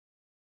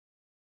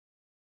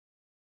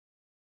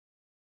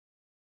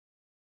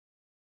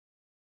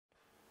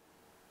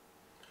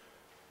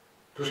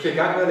Du skal i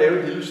gang med at lave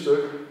et lille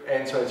stykke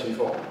af en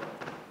Taijiform.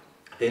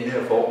 Den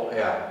her form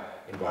er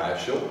en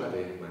variation af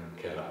det, man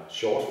kalder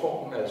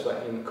shortformen, altså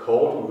en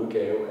kort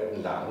udgave af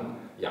den lange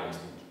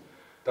jangstil.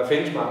 Der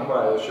findes mange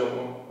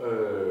variationer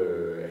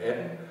af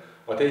den,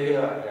 og det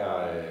her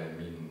er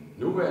min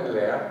nuværende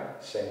lærer,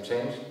 Tams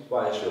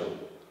variation.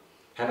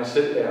 Han har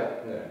selv lært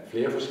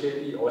flere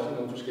forskellige, også i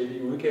nogle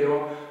forskellige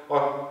udgaver, og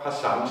har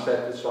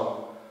sammensat det, som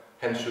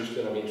han synes,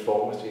 den er mest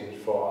formålstjenlig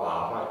for at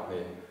arbejde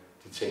med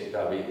de ting, der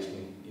er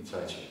væsentlige i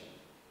Tai Chi.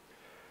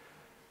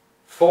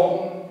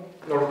 Formen,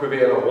 når du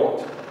bevæger dig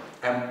rundt,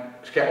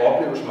 skal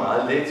opleves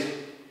meget let.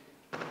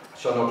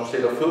 Så når du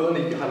sætter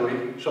fødderne i, har du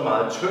ikke så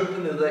meget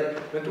tyngde nedad,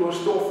 men du har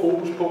stor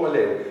fokus på at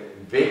lave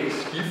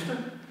vægtskifte,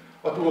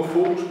 og du har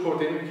fokus på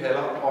det, vi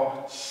kalder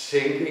at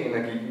sænke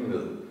energien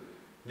ned.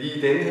 Lige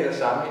i denne her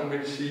sammenhæng vil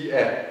det sige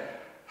at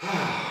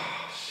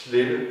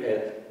slippe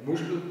alt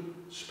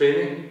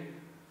muskelspænding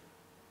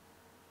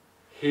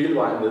hele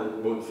vejen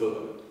ned mod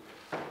fødderne.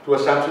 Du har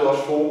samtidig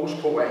også fokus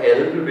på, at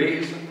alle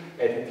bevægelser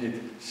er dit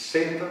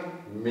center,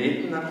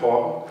 midten af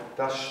kroppen,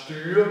 der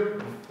styrer,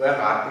 hvad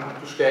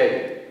retning du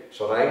skal i.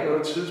 Så der er ikke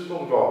noget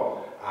tidspunkt,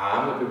 hvor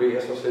armene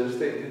bevæger sig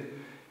selvstændigt,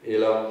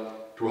 eller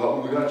du har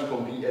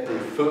udgangspunkt i, at det er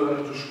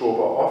fødderne, du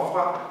skubber op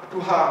fra. Du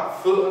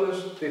har fødderne,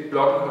 det er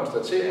blot en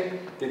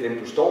konstatering, det er dem,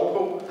 du står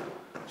på.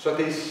 Så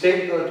det er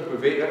centret, du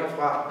bevæger dig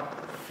fra,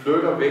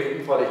 flytter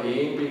vægten fra det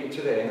ene ben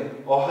til det andet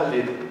og har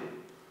lidt.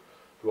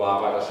 Du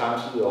arbejder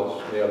samtidig også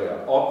med at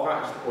være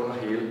oprejst under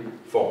hele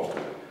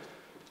formstykket.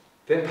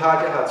 Den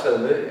part, jeg har taget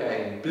med, er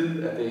en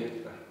bid af det,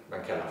 man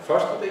kalder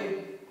første del,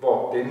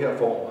 hvor den her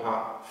form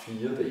har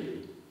 4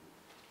 dele.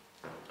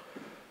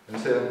 Den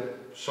ser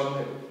sådan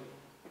her.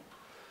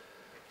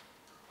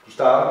 Du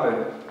starter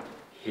med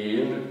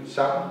hælene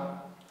sammen.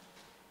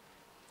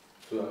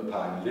 Fødderne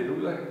peger lidt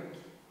ud af.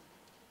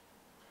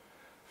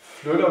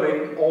 Flytter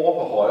vægten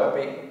over på højre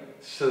ben.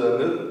 Sidder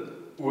ned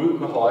ud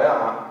med højre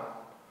arm.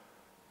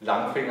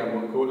 Langfingeren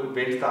mod gulvet.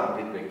 Venstre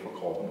arm lidt væk fra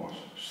kroppen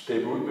også.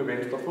 Step ud med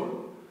venstre fod.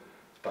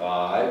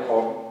 Drej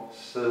kroppen.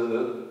 Sid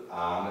ned.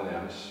 Armene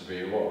nærmest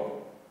svæver op.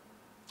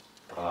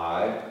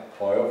 Drej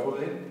højre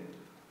fod ind.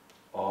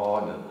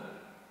 Og ned.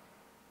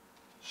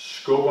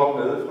 Skub op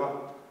nedefra.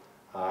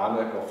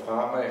 Armene går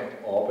fremad,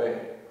 opad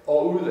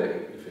og udad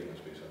i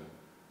fingerspidserne.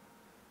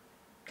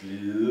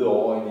 Glide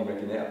over en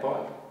imaginær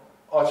bold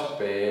og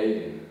tilbage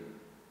igen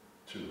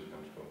til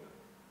udgangspunktet.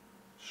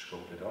 Skub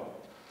lidt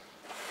op.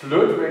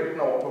 Flyt vægten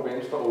over på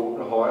venstre,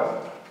 åbne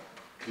højre.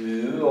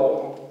 Glide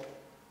over,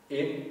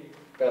 ind,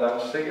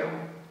 balancere,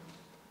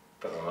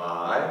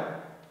 dreje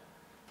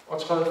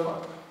og træde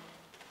frem.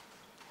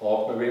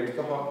 Op med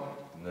venstre hånd,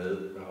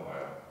 ned med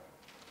højre.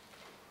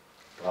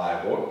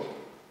 Drej rundt.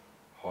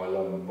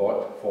 Holder en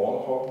bold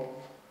foran kroppen.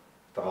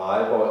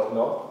 Drej bolden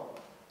op.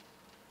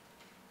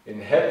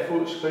 En halv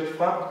fod skridt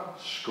frem.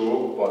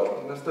 Skub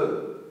bolden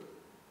afsted.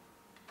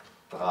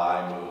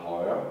 Drej mod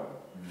højre.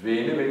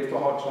 Vende venstre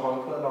hånd så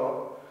håndfladen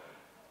op.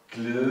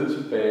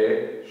 Glide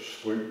tilbage.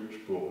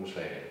 Stryg spurvens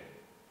hale.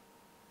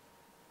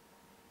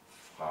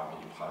 Frem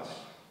i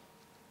pres.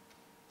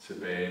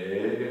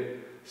 Tilbage.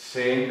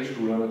 Sænke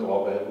skuldrene,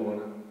 drop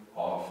albuerne.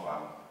 Og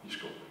frem i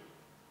skub.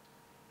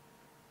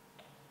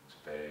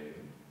 Tilbage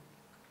igen.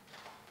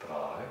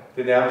 Dreje.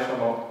 Det er nærmest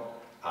som om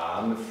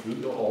armene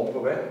flyder oven på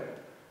vand.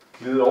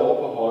 Glider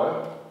over på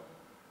højre.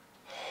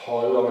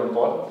 Holder med en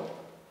bold.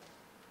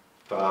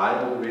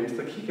 Dreje mod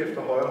venstre. Kig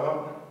efter højre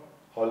hånd.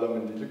 Holder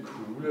med en lille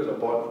kugle eller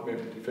bold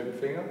mellem de 5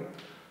 fingre.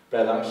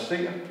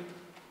 Balancer.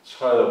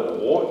 Træder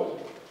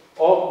rundt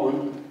og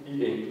ud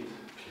i enkelt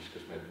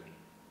piskesmæld.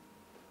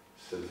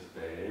 Sæt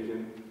tilbage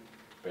igen.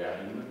 Bær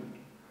himlen.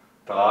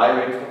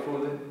 Drej venstre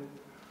fod ind.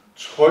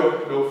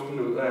 Tryk luften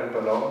ud af en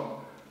ballon.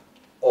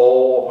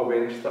 Over på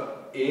venstre,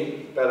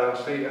 ind,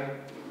 balancere,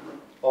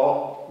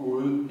 og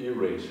ud i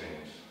raise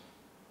hands.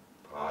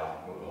 Drej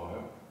mod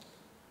højre.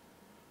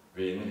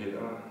 Vende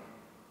hænderne.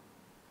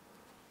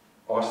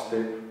 Og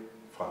step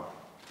frem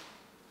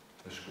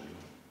med skulderen.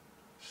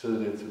 Sid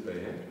lidt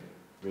tilbage.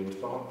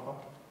 Venstre hånd frem.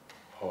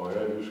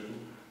 Højre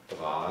lysken.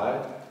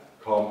 Drej.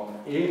 Kom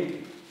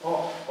ind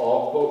og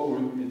op og ud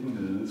i den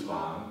hvide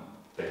trane.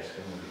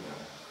 Basker med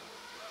vingerne.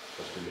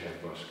 Så skal vi have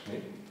vores knæ.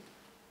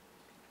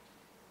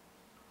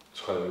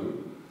 Træd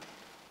ud.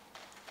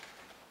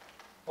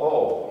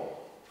 Og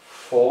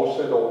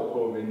fortsæt over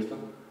på venstre.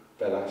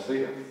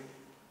 Balancer.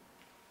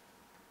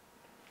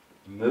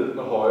 Ned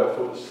med højre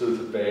fod. Sid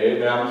tilbage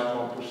nærmest, som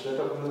om du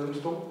sætter dig ned i en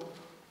stol.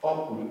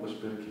 Og ud og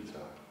spille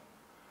guitar.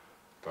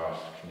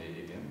 Børst knæ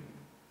igen.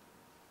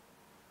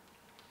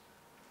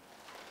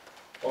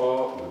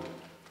 Og ud.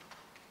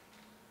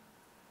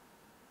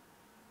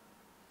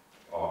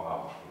 Og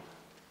afslut.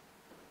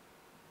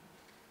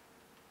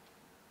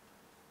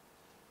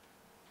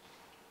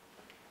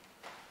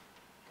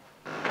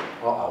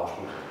 Og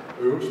afslut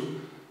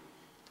øvelsen